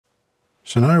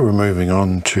So now we're moving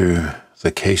on to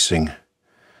the casing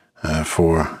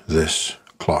for this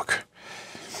clock,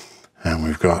 and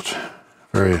we've got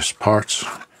various parts.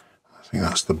 I think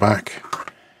that's the back,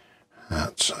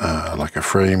 that's like a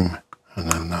frame,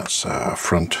 and then that's a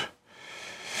front.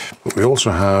 But we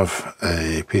also have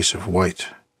a piece of white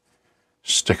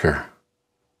sticker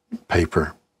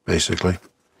paper, basically.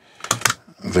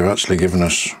 They've actually given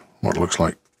us what looks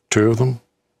like two of them,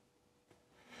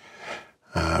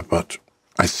 but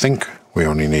I think we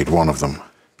only need one of them.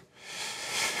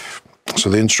 So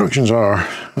the instructions are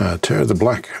tear the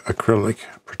black acrylic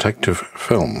protective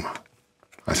film.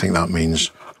 I think that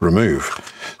means remove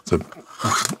the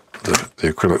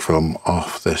acrylic film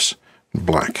off this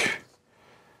black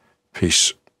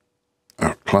piece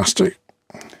of plastic.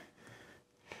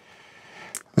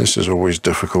 This is always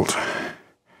difficult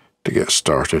to get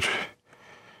started.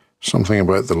 Something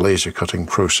about the laser cutting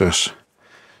process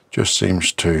just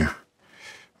seems to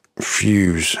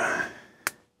fuse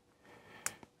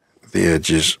the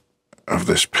edges of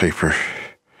this paper.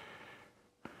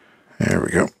 There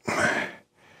we go. And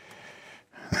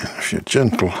if you're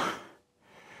gentle,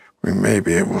 we may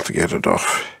be able to get it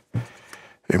off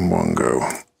in one go.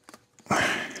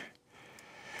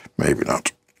 Maybe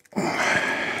not.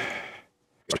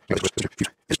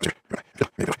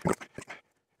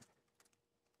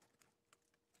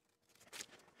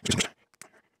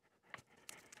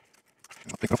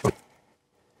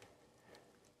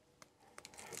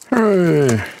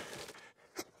 Hooray!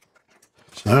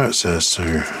 So now it says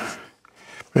to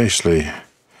basically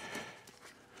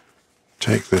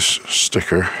take this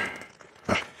sticker.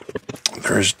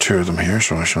 There is two of them here,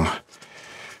 so I shall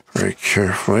very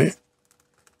carefully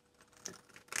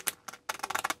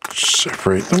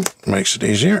separate them. Makes it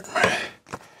easier.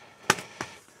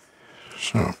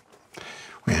 So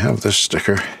we have this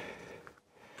sticker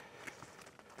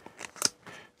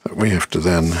that we have to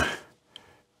then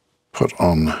put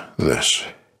on this.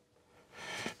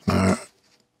 Now,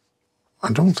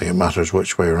 I don't think it matters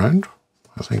which way around.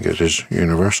 I think it is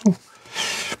universal.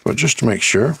 But just to make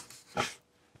sure,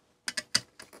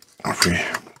 if we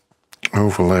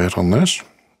overlay it on this,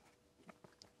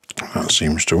 that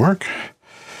seems to work.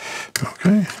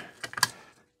 Okay.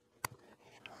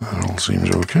 That all seems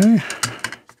okay.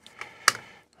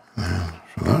 And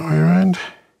for that way around,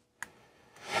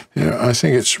 yeah, I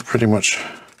think it's pretty much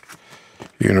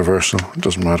universal. It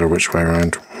doesn't matter which way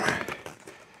around.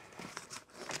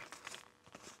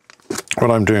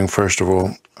 What I'm doing first of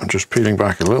all, I'm just peeling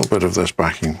back a little bit of this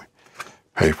backing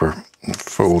paper and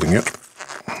folding it.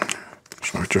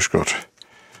 So I've just got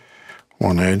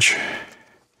one edge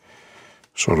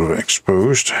sort of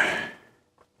exposed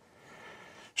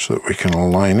so that we can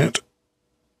align it,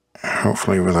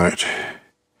 hopefully without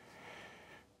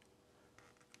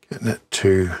getting it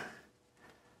too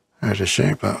out of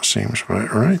shape. That seems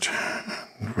about right.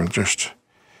 And we'll just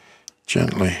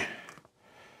gently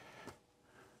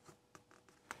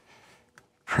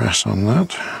press on that.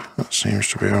 That seems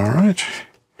to be all right.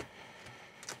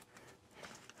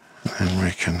 And then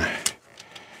we can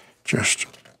just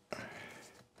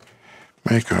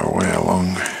make our way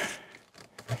along.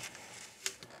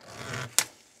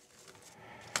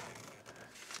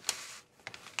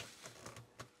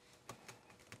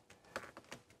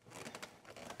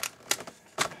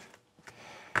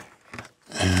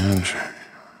 And,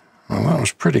 well, that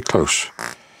was pretty close.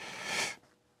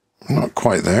 Not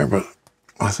quite there, but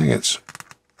I think it's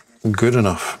good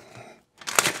enough.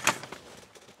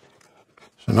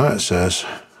 So now it says,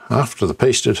 after the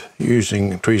pasted,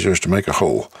 using tweezers to make a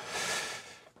hole.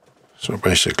 So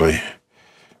basically,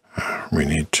 we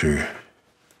need to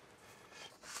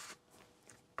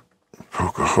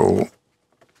poke a hole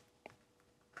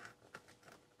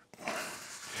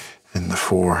in the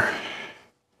 4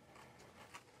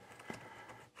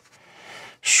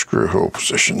 screw hole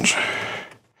positions.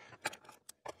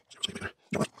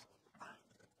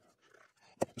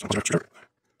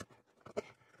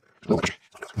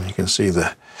 You can see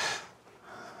the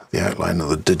outline of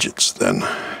the digits then.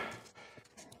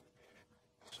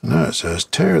 So now it says,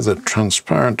 tear the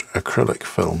transparent acrylic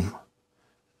film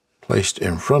placed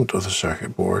in front of the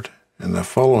circuit board in the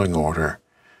following order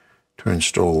to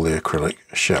install the acrylic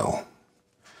shell.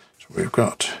 So we've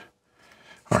got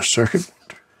our circuit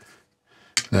board,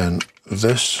 then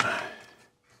this,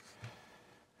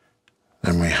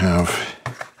 then we have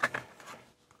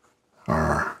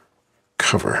our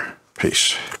cover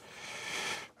piece.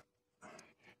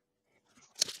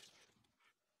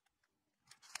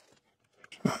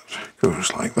 That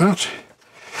goes like that.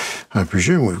 I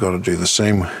presume we've got to do the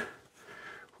same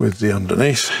with the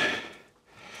underneath.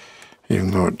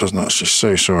 even though it doesn't actually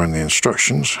say so in the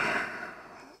instructions.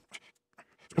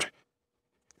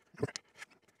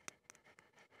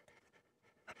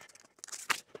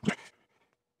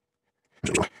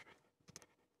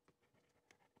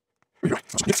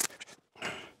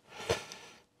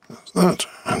 That's that,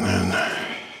 and then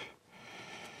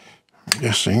I'm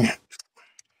guessing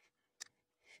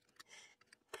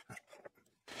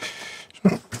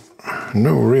so,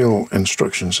 no real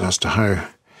instructions as to how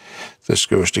this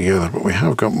goes together, but we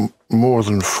have got more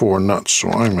than 4 nuts, so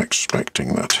I'm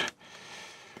expecting that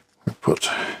we put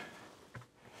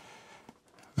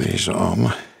these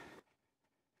on.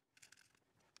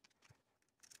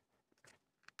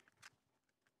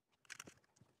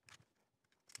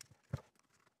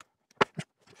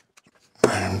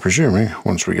 I'm presuming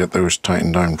once we get those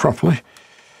tightened down properly,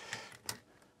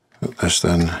 that this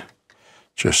then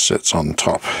just sits on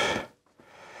top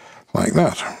like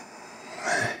that.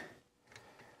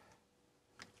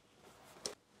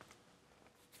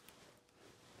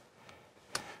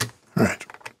 Right,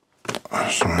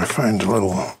 so I found a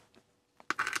little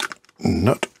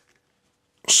nut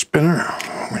spinner.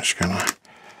 I'm just going to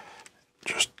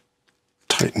just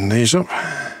tighten these up.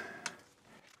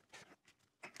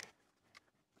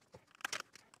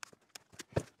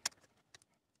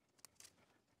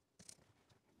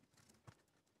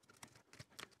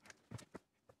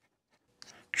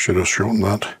 Should have shortened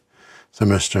that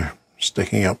thermistor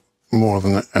sticking up more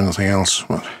than anything else,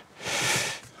 but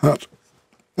that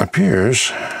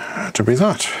appears to be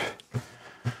that.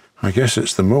 I guess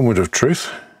it's the moment of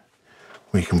truth.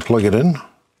 We can plug it in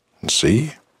and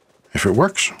see if it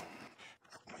works.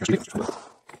 So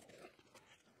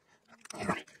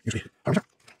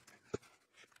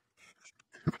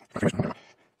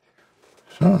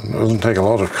it doesn't take a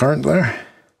lot of current there.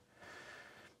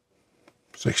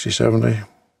 60, 70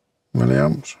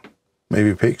 milliamps,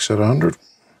 maybe peaks at 100.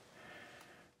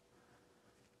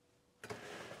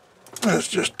 Let's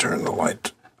just turn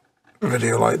the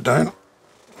video light down.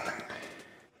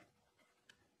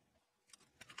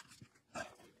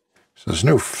 So there's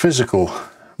no physical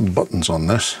buttons on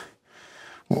this.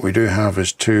 What we do have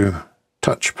is 2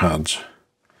 touch pads.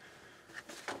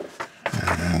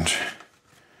 And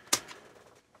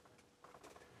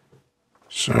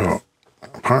so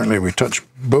apparently we touch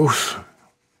both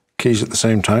keys at the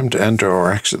same time to enter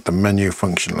or exit the menu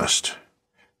function list.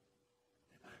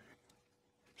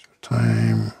 So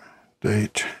time,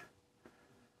 date,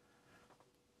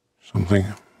 something,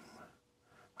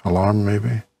 alarm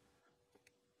maybe.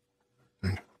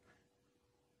 I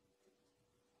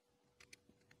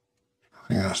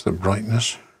think that's the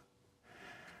brightness.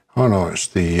 Oh no, it's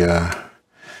the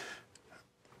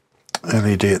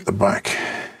LED at the back.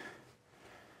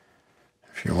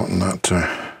 If you're wanting that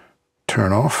to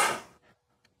turn off.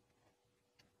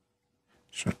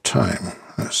 So time,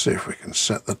 let's see if we can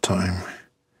set the time.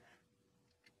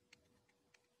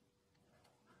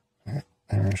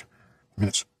 There's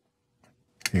minutes.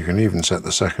 You can even set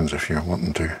the seconds if you're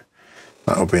wanting to.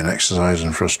 That'll be an exercise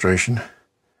in frustration.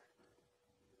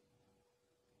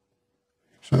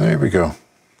 So there we go.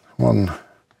 One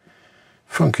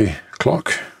funky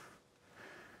clock.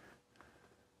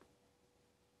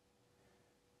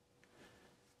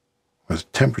 With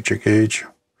temperature gauge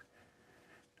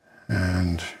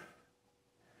and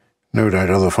no doubt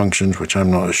other functions which I'm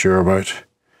not as sure about,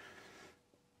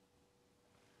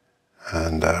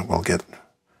 and we'll get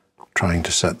trying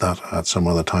to set that at some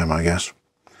other time, I guess.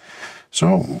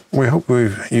 So we hope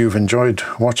you've enjoyed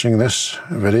watching this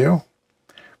video.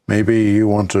 Maybe you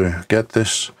want to get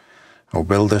this or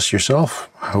build this yourself.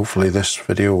 Hopefully this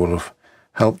video will have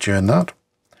helped you in that.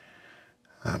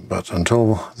 But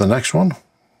until the next one,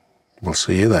 we'll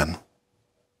see you then.